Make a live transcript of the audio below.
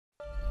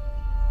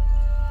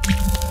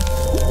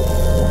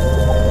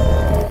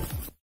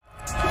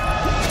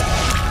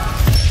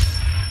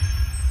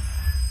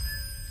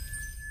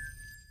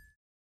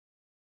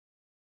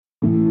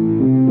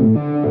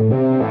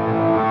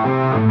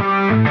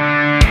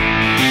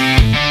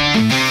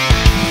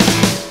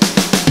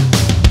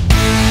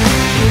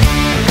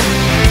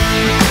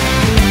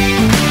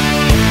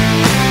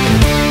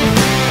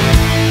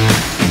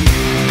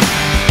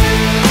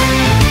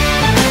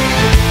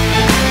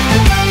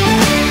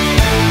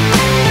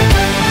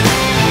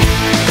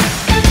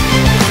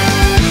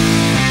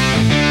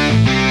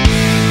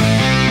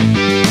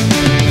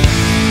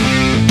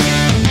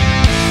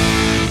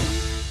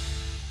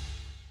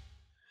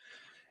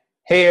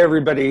Hey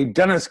everybody,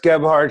 Dennis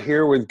Gebhardt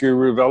here with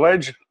Guru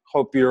Village.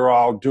 Hope you're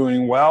all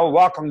doing well.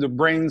 Welcome to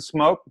Brain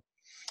Smoke.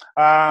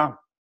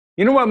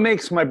 You know what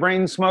makes my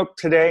brain smoke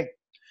today?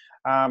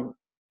 A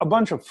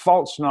bunch of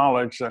false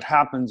knowledge that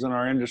happens in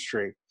our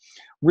industry.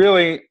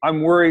 Really,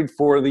 I'm worried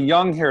for the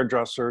young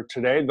hairdresser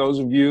today, those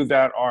of you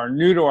that are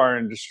new to our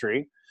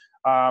industry.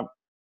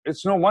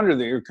 It's no wonder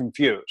that you're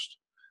confused.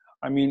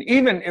 I mean,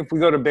 even if we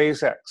go to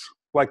basics,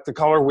 like the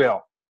color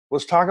wheel,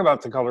 let's talk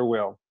about the color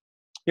wheel.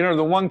 You know,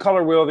 the one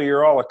color wheel that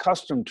you're all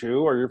accustomed to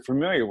or you're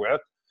familiar with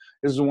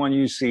is the one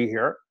you see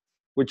here,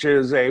 which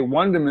is a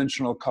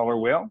one-dimensional color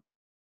wheel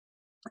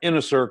in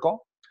a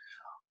circle.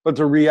 But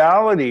the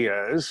reality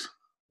is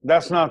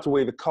that's not the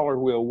way the color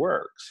wheel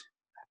works.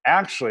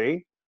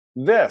 Actually,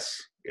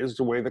 this is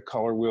the way the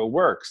color wheel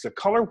works. The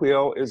color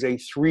wheel is a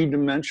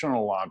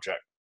three-dimensional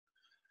object.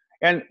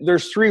 And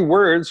there's three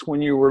words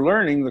when you were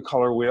learning the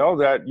color wheel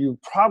that you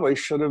probably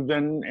should have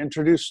been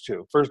introduced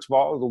to. First of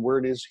all, the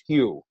word is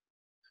hue.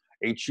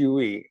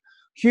 H-U-E.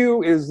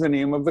 Hue is the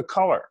name of the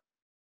color,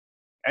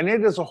 and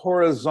it is a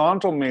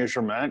horizontal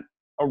measurement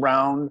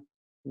around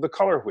the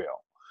color wheel,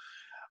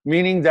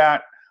 meaning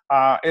that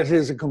it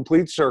is a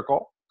complete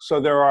circle.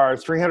 So there are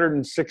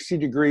 360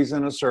 degrees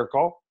in a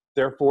circle.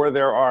 Therefore,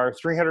 there are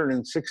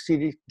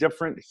 360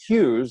 different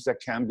hues that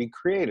can be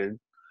created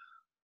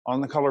on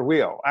the color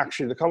wheel.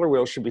 Actually, the color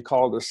wheel should be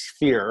called a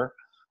sphere,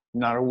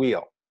 not a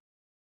wheel.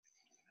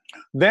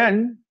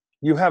 Then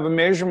you have a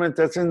measurement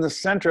that's in the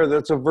center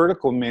that's a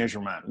vertical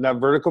measurement.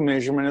 That vertical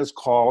measurement is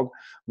called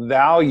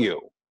value.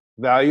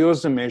 Value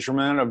is the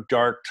measurement of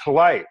dark to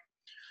light.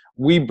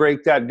 We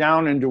break that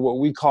down into what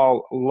we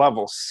call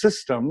level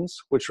systems,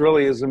 which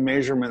really is a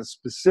measurement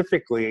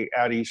specifically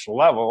at each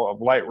level of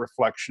light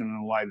reflection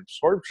and light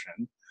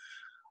absorption.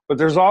 But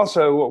there's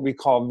also what we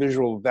call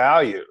visual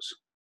values,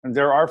 and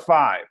there are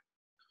 5.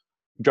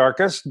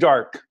 Darkest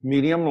dark,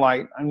 medium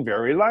light, and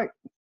very light.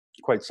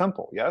 Quite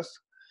simple, yes?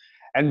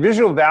 And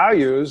visual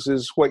values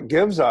is what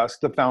gives us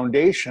the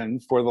foundation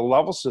for the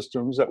level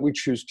systems that we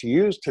choose to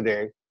use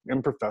today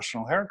in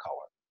professional hair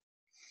color.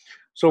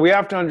 So we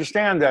have to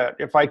understand that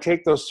if I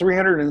take those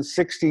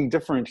 360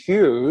 different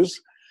hues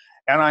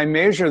and I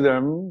measure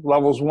them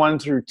levels 1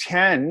 through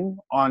 10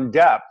 on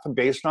depth,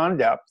 based on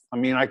depth, I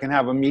mean, I can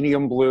have a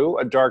medium blue,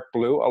 a dark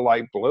blue, a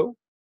light blue.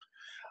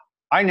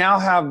 I now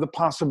have the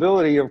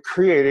possibility of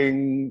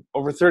creating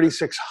over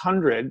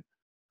 3,600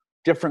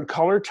 different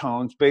color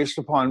tones based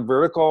upon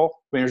vertical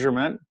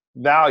measurement,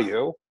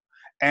 value,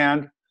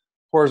 and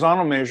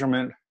horizontal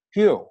measurement,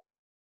 hue.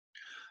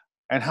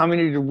 And how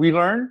many did we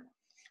learn?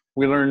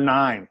 We learned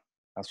 9.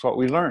 That's what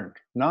we learned,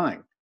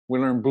 9. We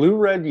learned blue,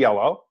 red,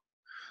 yellow,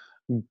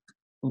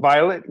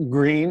 violet,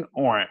 green,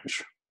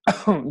 orange.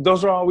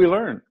 Those are all we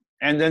learned.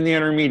 And then the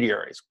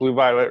intermediaries, blue,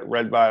 violet,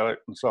 red, violet,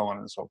 and so on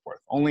and so forth.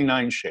 Only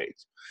 9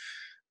 shades.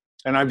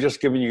 And I've just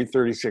given you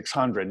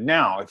 3,600.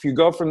 Now, if you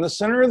go from the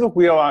center of the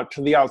wheel out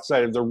to the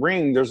outside of the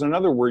ring, there's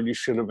another word you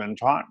should have been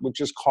taught, which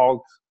is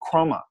called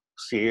chroma,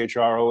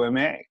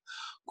 C-H-R-O-M-A.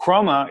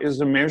 Chroma is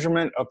the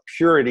measurement of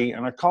purity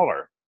in a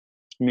color,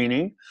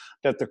 meaning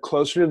that the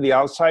closer to the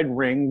outside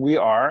ring we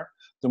are,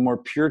 the more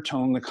pure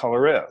tone the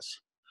color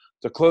is.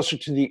 The closer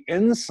to the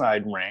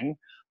inside ring,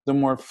 the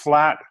more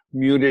flat,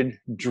 muted,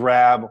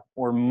 drab,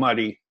 or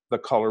muddy the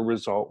color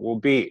result will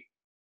be.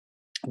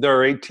 There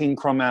are 18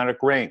 chromatic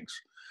rings.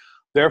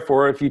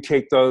 Therefore, if you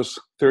take those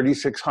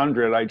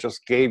 3,600 I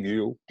just gave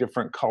you,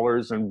 different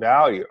colors and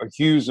value,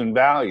 hues and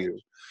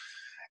values,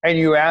 and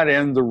you add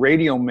in the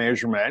radial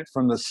measurement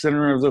from the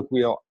center of the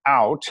wheel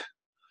out,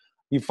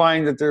 you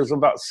find that there's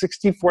about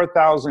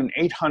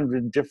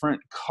 64,800 different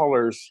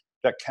colors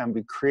that can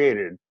be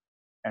created.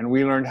 And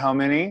we learned how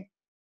many?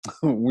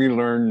 We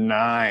learned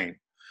 9.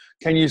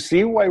 Can you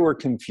see why we're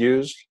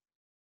confused?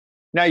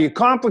 Now, you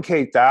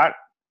complicate that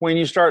when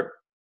you start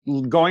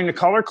going to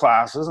color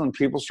classes and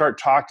people start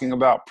talking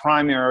about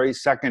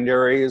primaries,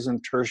 secondaries,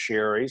 and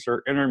tertiaries,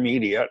 or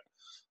intermediate,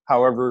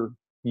 however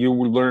you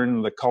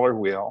learn the color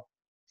wheel.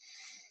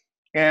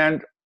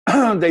 And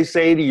they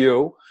say to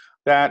you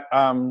that,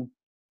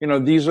 you know,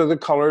 these are the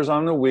colors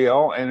on the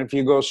wheel, and if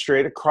you go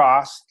straight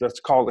across, that's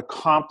called a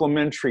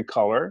complementary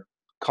color.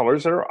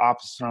 Colors that are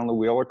opposite on the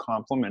wheel are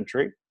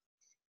complementary.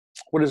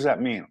 What does that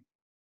mean?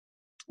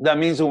 That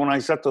means that when I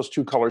set those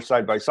two colors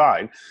side by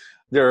side,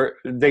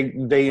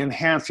 they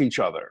enhance each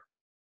other.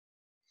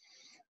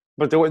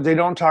 But what they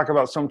don't talk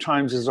about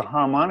sometimes is the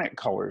harmonic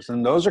colors,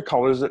 and those are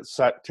colors that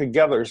set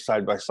together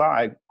side by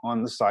side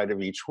on the side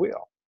of each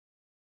wheel.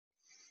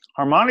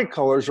 Harmonic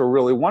colors are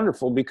really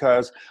wonderful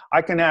because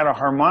I can add a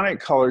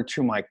harmonic color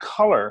to my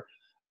color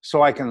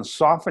so I can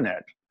soften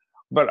it,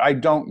 but I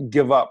don't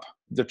give up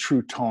the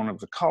true tone of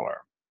the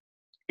color.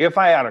 If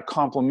I add a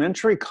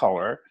complementary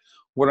color,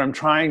 what I'm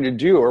trying to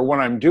do, or what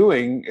I'm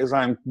doing, is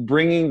I'm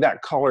bringing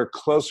that color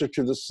closer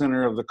to the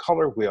center of the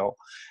color wheel,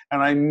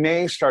 and I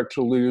may start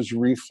to lose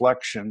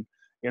reflection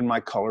in my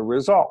color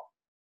result.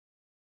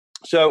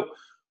 So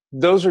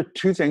those are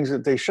 2 things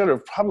that they should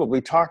have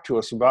probably talked to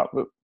us about,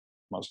 but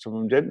most of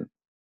them didn't.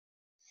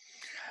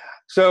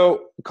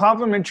 So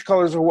complementary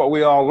colors are what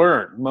we all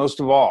learn, most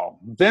of all.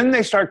 Then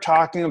they start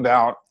talking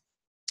about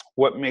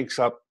what makes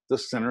up the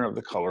center of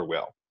the color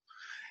wheel.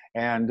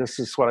 And this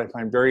is what I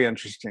find very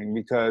interesting,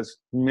 because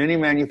many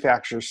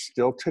manufacturers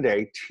still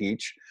today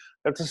teach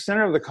that the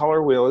center of the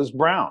color wheel is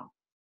brown.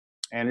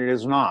 And it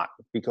is not,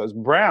 because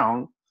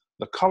brown,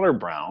 the color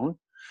brown,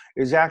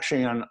 is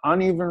actually an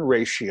uneven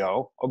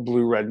ratio of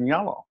blue, red, and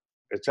yellow.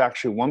 It's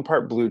actually 1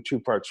 part blue,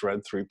 2 parts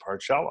red, 3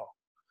 parts yellow.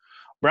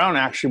 Brown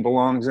actually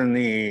belongs in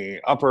the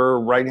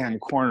upper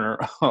right-hand corner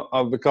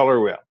of the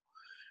color wheel.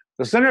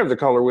 The center of the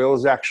color wheel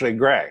is actually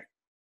gray.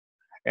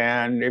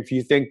 And if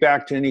you think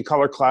back to any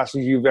color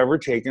classes you've ever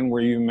taken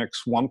where you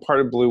mix 1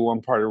 part of blue,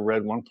 1 part of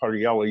red, 1 part of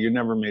yellow, you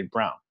never made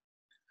brown.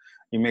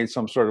 You made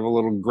some sort of a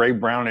little gray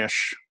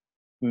brownish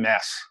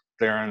mess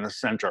there in the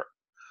center.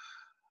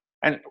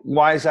 And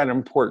why is that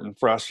important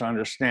for us to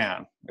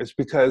understand? It's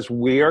because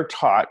we are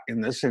taught in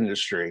this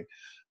industry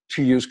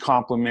to use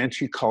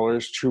complementary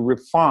colors to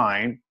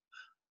refine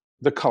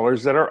the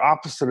colors that are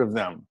opposite of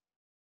them.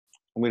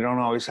 We don't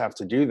always have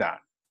to do that,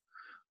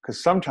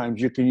 because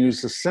sometimes you can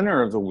use the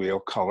center of the wheel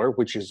color,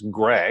 which is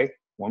gray,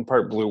 1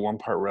 part blue, 1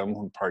 part red,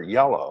 1 part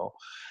yellow,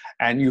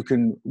 and you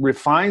can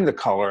refine the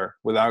color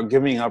without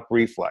giving up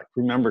reflect.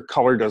 Remember,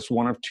 color does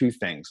one of 2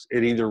 things.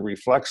 It either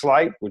reflects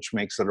light, which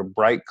makes it a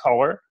bright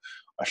color,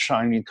 a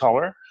shiny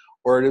color,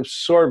 or it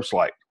absorbs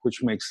light,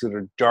 which makes it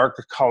a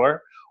darker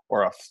color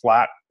or a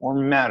flat or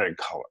matted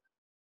color.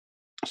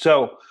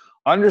 So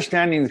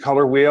understanding the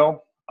color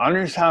wheel,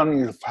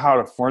 understanding how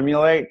to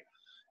formulate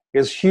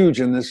is huge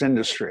in this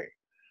industry.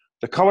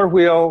 The color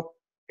wheel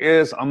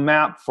is a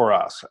map for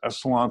us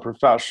as salon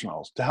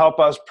professionals to help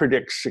us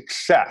predict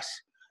success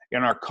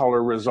in our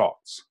color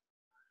results.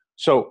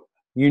 So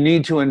you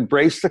need to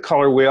embrace the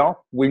color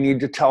wheel. We need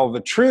to tell the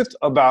truth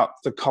about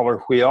the color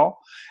wheel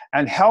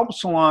and help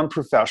salon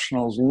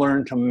professionals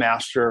learn to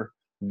master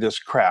this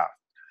craft.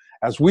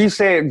 As we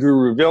say at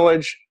Guru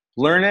Village,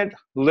 learn it,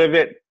 live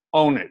it,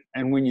 own it.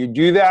 And when you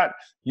do that,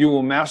 you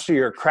will master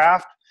your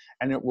craft,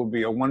 and it will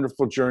be a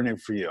wonderful journey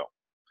for you.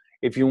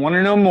 If you want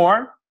to know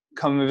more,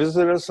 come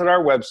visit us at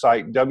our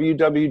website,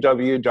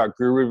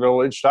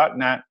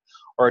 www.guruvillage.net,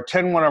 or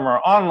attend one of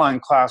our online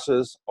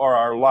classes or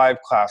our live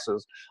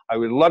classes. I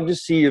would love to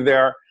see you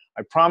there.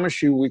 I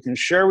promise you we can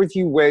share with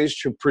you ways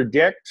to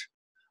predict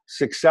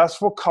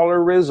successful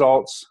color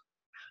results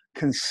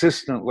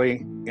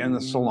consistently in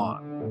the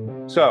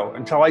salon. So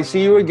until I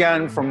see you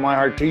again, from my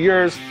heart to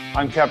yours,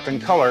 I'm Captain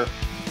Color.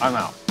 I'm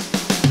out.